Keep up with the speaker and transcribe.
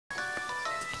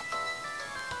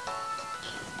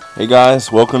Hey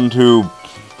guys, welcome to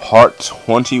part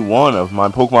 21 of my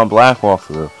Pokemon Black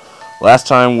walkthrough. Last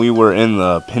time we were in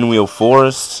the Pinwheel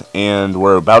Forest, and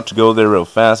we're about to go there real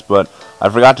fast, but I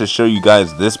forgot to show you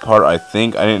guys this part. I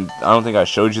don't think I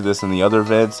showed you this in the other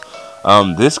vids.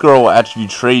 This girl will actually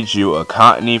trade you a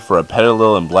Cottony for a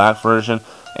Petalil in black version,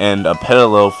 and a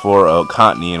Petalil for a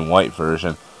Cottony in white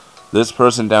version. This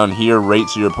person down here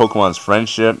rates your Pokemon's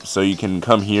friendship, so you can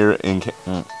come here and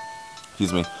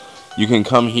you can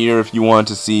come here if you want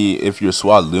to see if your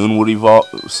Swaloon would evolve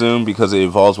soon, because it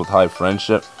evolves with high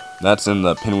friendship. That's in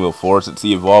the Pinwheel Forest. It's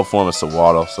the evolved form of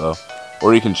Sawaddle, so,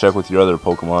 or you can check with your other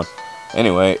Pokemon.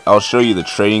 Anyway, I'll show you the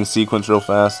trading sequence real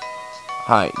fast.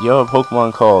 Hi, you have a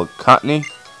Pokemon called Cottony?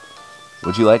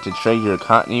 Would you like to trade your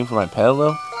Cottony for my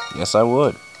Petalil? Yes, I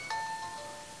would.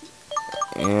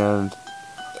 And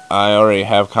I already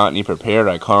have Cottony prepared.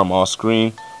 I caught him off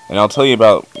screen. And I'll tell you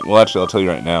about, well, actually, I'll tell you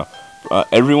right now.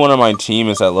 Everyone on my team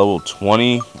is at level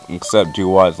 20, except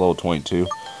Duwai is level 22.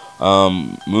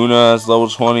 Muna is level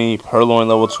 20, Purloin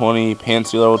level 20,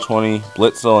 Pansy level 20,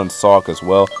 Blitzel and Sawk as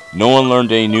well. No one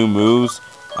learned any new moves.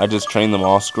 I just trained them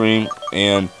off screen,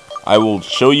 and I will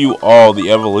show you all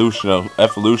the evolution of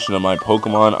my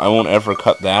Pokemon. I won't ever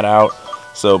cut that out.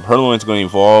 So Purloin's going to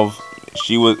evolve.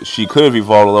 She could have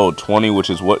evolved to level 20, which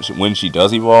is when she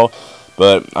does evolve,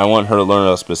 but I want her to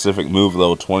learn a specific move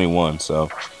level 21. So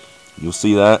you'll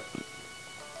see that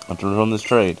after run this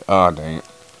trade. Ah, dang it.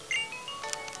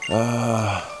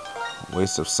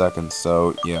 Waste of seconds.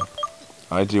 So, yeah.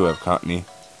 I do have Cottony.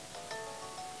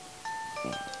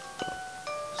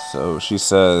 So, she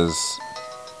says,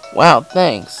 "Wow,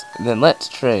 thanks. Then let's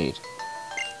trade."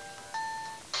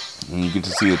 And you get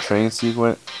to see the trade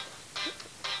sequence.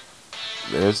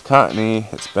 There's Cottony.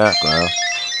 Its background.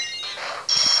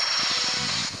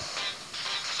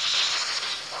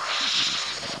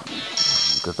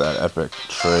 Look at that epic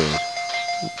trade.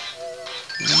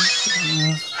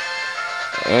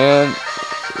 And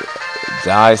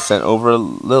Dai sent over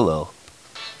Lilo.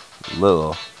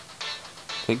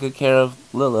 Take good care of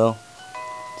Lilo.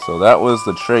 So that was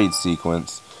the trade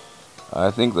sequence.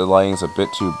 I think the lighting's a bit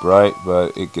too bright,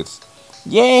 but it gets...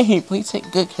 Yay! Please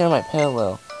take good care of my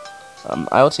Petalil.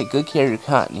 I will take good care of your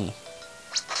Cottony.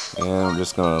 And we're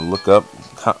just gonna look up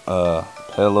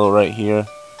Petalil right here.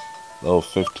 Level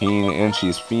 15, and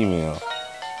she's female.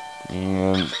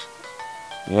 And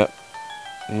yep,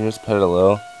 here's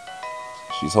Petalil.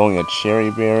 She's holding a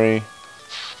Cherry Berry,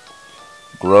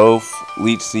 Growth,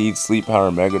 Leech Seed, Sleep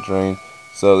Powder, Mega Drain.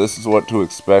 So this is what to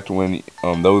expect when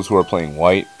those who are playing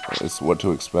white. Is what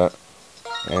to expect.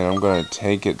 And I'm gonna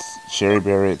take its Cherry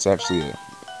Berry. It's actually a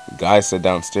guy said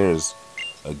downstairs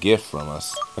a gift from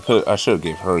us. I should have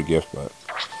gave her a gift, but.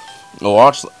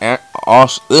 Also,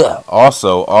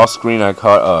 off screen, I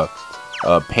caught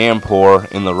a Pampor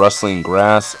in the rustling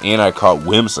grass, and I caught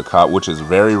Whimsicott, which is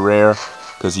very rare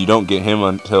because you don't get him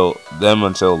until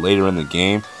later in the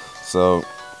game. So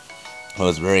I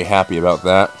was very happy about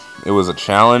that. It was a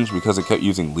challenge because it kept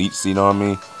using Leech Seed on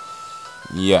me.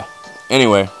 Yeah.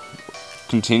 Anyway,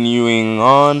 continuing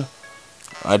on,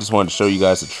 I just wanted to show you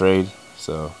guys the trade.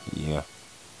 So yeah,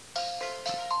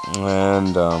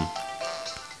 and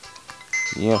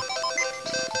yeah.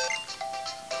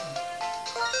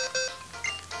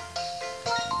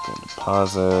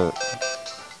 Deposit.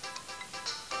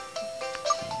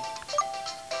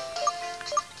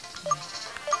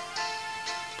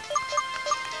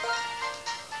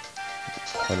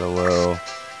 Petalil.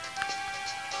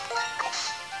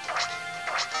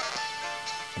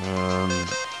 And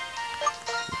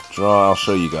withdraw. I'll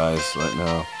show you guys right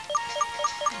now.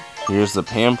 Here's the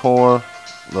Pampor,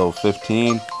 level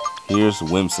 15. Here's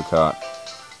Whimsicott,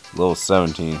 level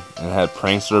 17, and it had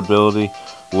Prankster ability,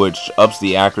 which ups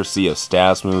the accuracy of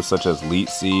stats moves such as Leech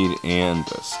Seed and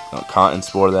Cotton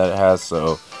Spore that it has,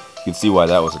 so you can see why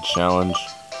that was a challenge.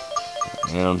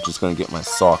 And I'm just going to get my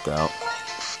Sawk out.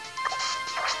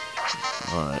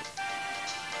 Alright.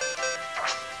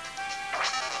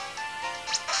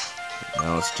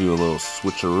 Now let's do a little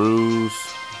switcheroos.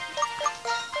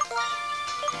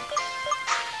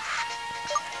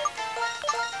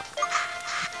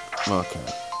 Okay,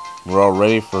 we're all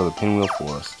ready for the Pinwheel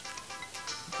Forest.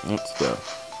 Let's go.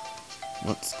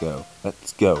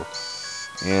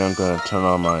 And I'm going to turn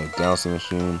on my dowsing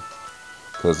machine,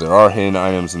 because there are hidden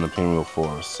items in the Pinwheel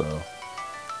Forest, so.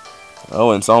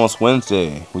 Oh, and it's almost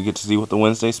Wednesday. We get to see what the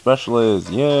Wednesday special is.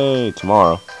 Yay!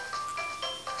 Tomorrow.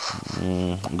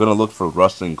 I'm going to look for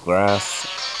rustling grass.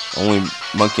 Only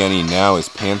monkey I need now is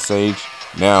Pansage.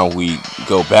 Now we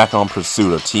go back on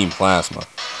pursuit of Team Plasma.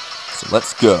 So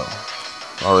let's go.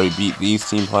 Already beat these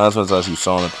Team Plasmas as you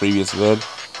saw in the previous vid.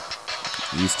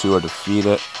 These two are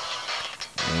defeated.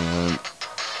 And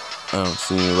I don't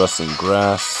see any rustling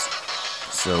grass.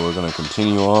 So we're going to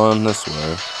continue on this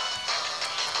way.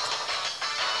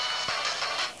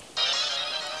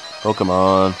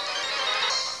 Pokemon.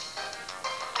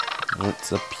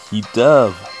 It's a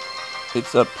P-Dove.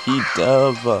 It's a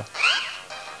P-Dove.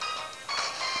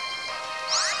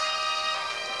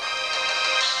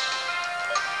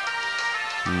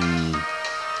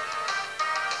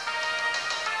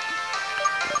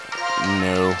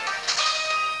 No.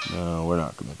 No, we're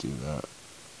not going to do that.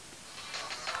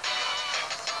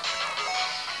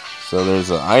 So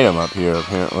there's an item up here,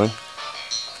 apparently.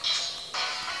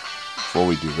 Before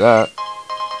we do that,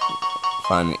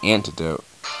 find an antidote.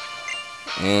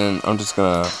 And I'm just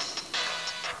gonna...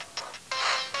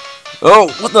 Oh,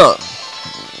 what the?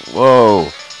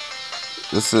 Whoa.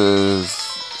 This is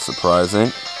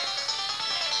surprising.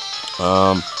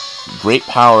 Great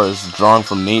power is drawn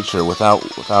from nature without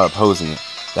opposing it.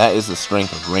 That is the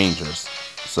strength of rangers.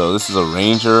 So this is a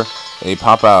ranger. They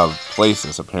pop out of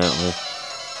places, apparently.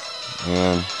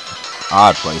 And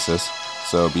odd places.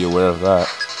 So be aware of that.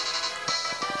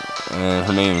 And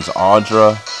her name is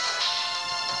Audra.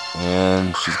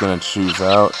 And she's going to choose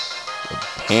out a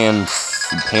Pan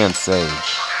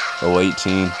Sage. Level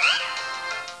 18.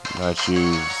 I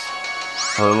choose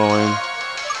Purloin.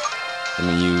 I'm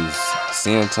going to use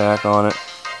Sand Attack on it.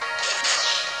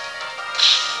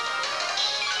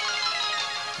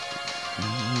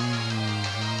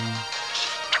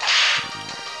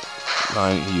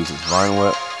 He uses Vine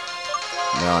Whip.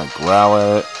 Now I growl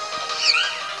at it.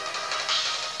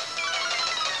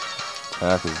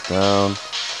 Attack is down.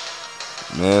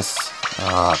 Miss.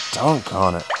 Ah, dunk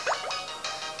on it.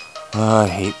 I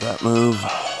hate that move.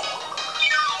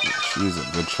 She's a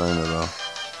good trainer though.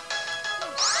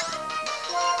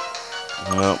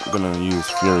 Well, I'm gonna use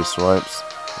Fury Swipes. I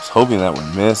was hoping that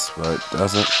would miss, but it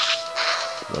doesn't.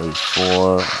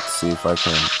 34. Let's see if I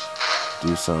can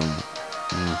do some.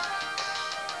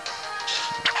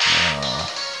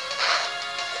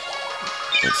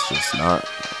 It's just not.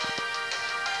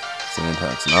 Sand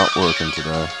Attack's not working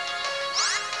today.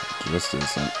 It just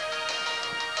isn't.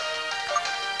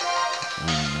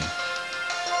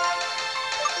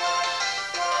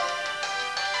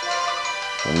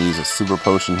 Gonna use a super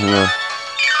potion here.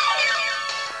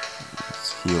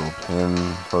 Let's heal Pin,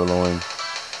 Purloin.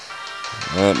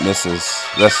 And it misses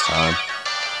this time.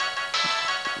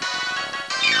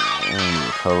 And it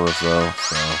recovers though,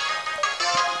 so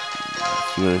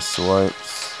Fury Swipes.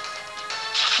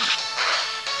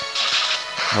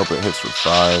 Hope it hits for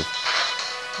 5.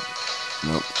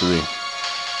 Nope, 3.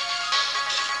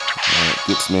 And it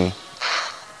gets me.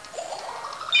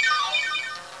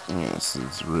 Yeah, this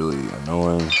is really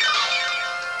annoying.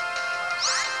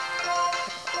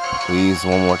 Please,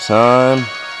 one more time.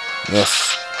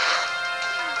 Yes.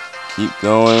 Keep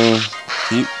going.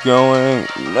 Keep going.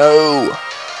 No.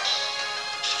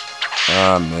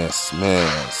 Ah, miss.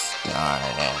 Darn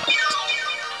it.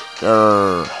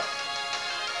 Grr.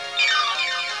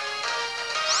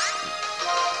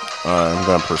 Alright, I'm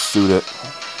gonna pursue it.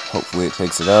 Hopefully it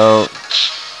takes it out.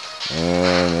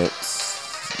 And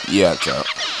it's... yeah, it's out.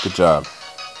 Good job.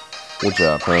 Good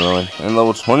job, Purloin. And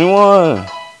level 21!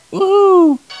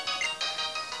 Woohoo!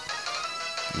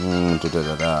 And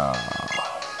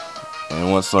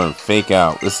it wants to learn Fake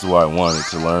Out. This is what I wanted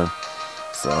to learn.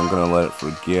 So I'm gonna let it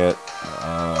forget.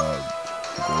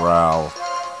 Growl.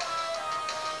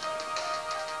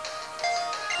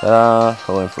 Ta-da!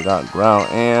 Purloin forgot Growl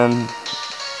and...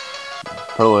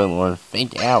 Purloin learned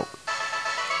Fake Out.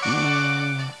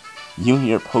 You and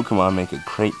your Pokemon make a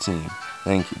great team.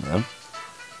 Thank you, man.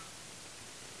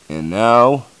 And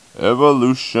now,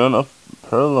 Evolution of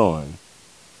Purloin.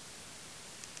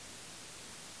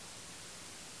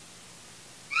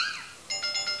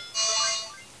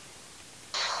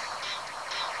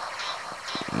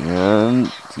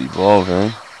 And it's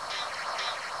evolving.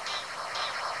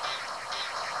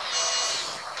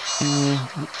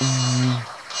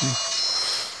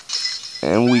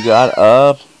 And we got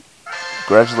a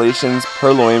congratulations,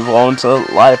 Purloin evolved into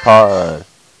Liepard.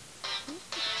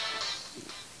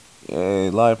 Yay,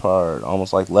 Liepard,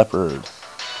 almost like leopard,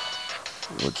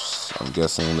 which I'm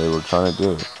guessing they were trying to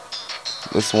do.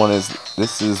 This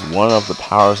is one of the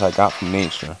powers I got from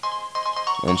nature,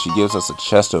 and she gives us a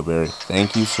Chesto Berry.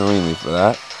 Thank you, Serenely, for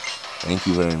that. Thank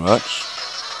you very much.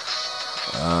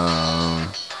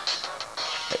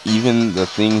 Even the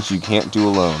things you can't do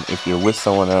alone, if you're with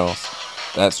someone else.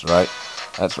 That's right.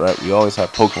 That's right. We always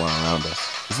have Pokemon around us.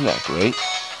 Isn't that great?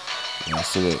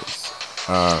 Yes, it is.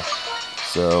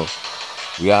 So,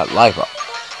 we got Liepard.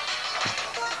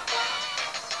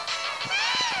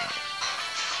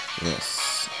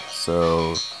 Yes.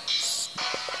 So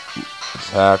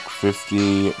attack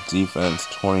 50, defense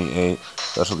 28,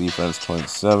 special defense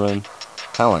 27.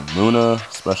 Kind of like Luna,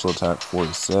 special attack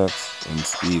 46, and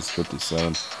speed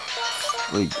 57.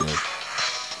 Pretty good.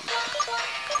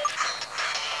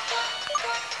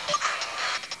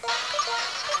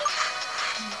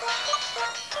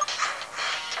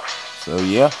 So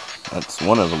yeah, that's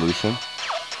one evolution.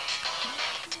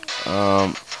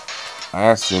 I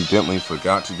accidentally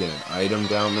forgot to get an item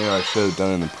down there. I should have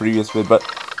done it in the previous vid, but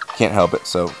can't help it.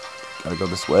 So gotta go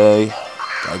this way.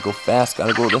 Gotta go fast.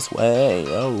 Gotta go this way.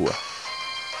 Oh.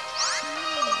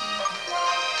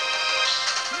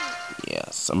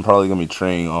 Yes, I'm probably gonna be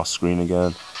training off screen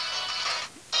again.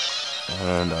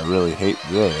 And I really hate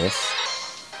this.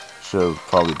 Should have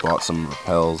probably bought some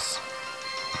repels.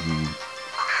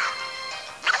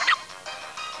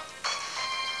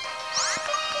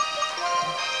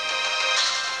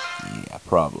 Yeah,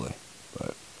 probably.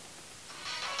 But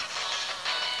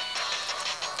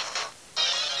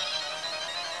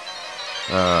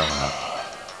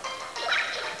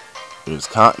there's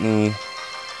Cottony.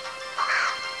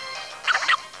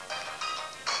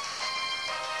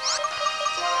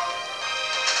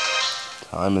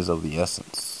 Time is of the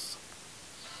essence.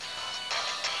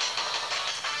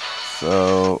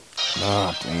 So,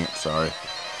 dang it, sorry.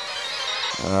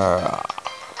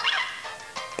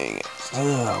 Dang it.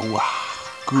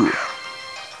 Good.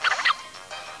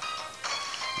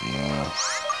 Yeah.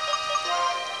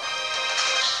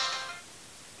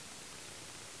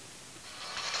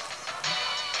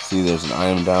 See, there's an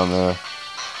item down there.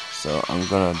 So I'm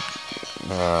gonna,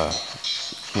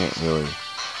 can't really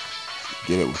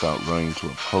get it without running to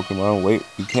a Pokemon. Wait,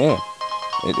 we can.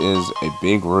 It is a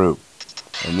big root.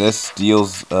 And this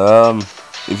deals,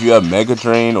 if you have Mega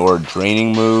Drain or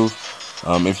Draining move,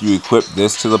 if you equip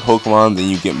this to the Pokemon, then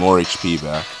you get more HP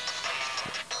back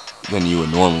than you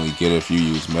would normally get if you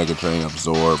use Mega Drain,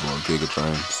 Absorb, or Giga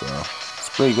Drain. So, it's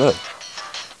pretty good.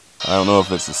 I don't know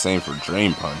if it's the same for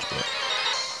Drain Punch, but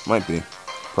might be.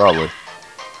 Probably.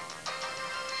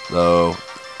 Though,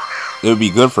 it would be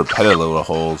good for Petalil to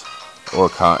hold, or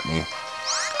Cottony.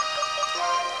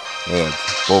 Yeah,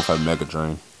 both have Mega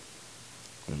Drain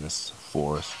in this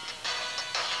forest.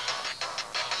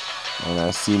 And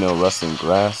I see no rustling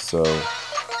grass, so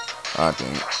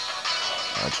dang it.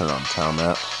 I turn on town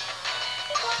map.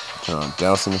 Turn on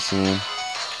dowsing machine.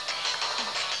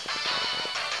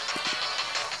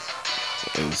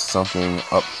 There's something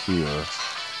up here.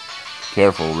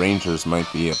 Careful, rangers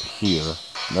might be up here.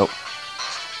 Nope.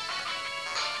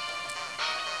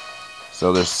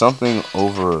 So there's something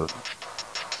over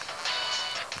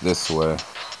this way.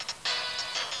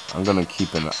 I'm gonna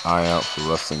keep an eye out for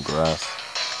rustling grass.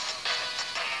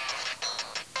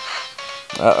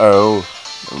 Uh-oh.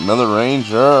 Another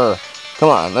ranger. Come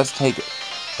on, let's take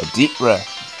a deep breath.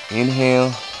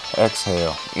 Inhale,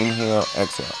 exhale. Inhale,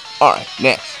 exhale. Alright,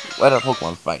 next. Let our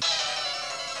Pokemon fight.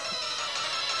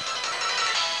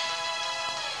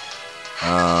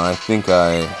 I think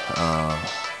let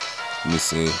me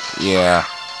see. Yeah.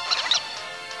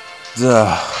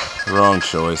 Duh. Wrong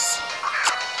choice.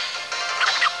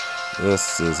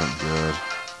 This isn't good.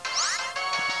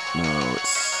 No,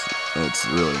 it's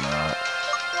really not.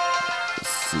 Let's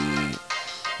see.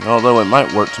 Although it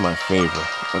might work to my favor.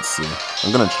 Let's see.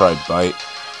 I'm gonna try Bite.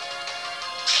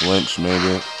 Flinch,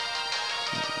 maybe.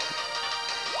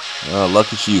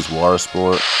 Lucky she used Water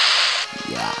Sport.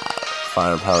 Yeah.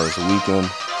 Firepower is weakened.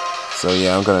 So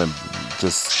yeah, I'm gonna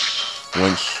just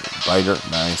flinch Biter.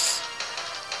 Nice.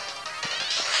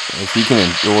 If you can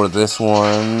endure this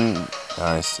one,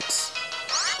 nice.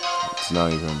 It's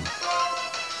not even.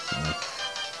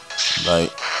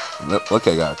 Bite. Look,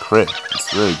 I got a crit.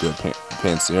 It's really good,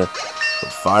 Pansear.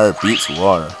 But fire beats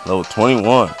water. Level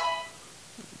 21.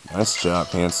 Nice job,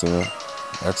 Pansear.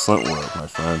 Excellent work, my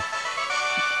friend.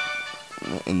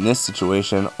 In this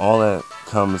situation, all that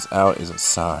comes out is a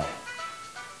sigh.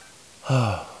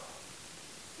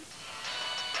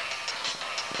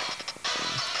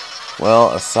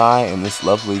 Well, a sigh and this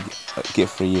lovely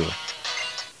gift for you.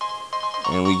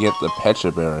 And we get the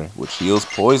Pecha Berry, which heals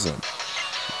poison.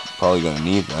 Probably gonna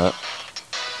need that.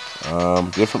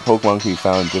 Different Pokemon can be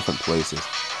found in different places.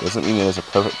 Doesn't mean there's a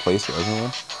perfect place for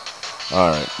everyone.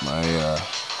 Alright, my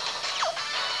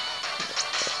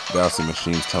dowsing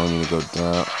machine's telling me to go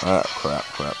down. Ah, crap.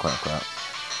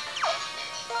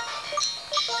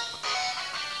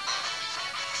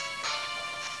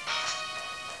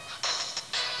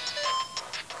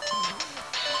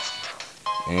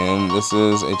 And this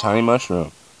is a tiny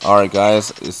mushroom. Alright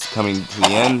guys, it's coming to the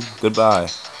end. Goodbye.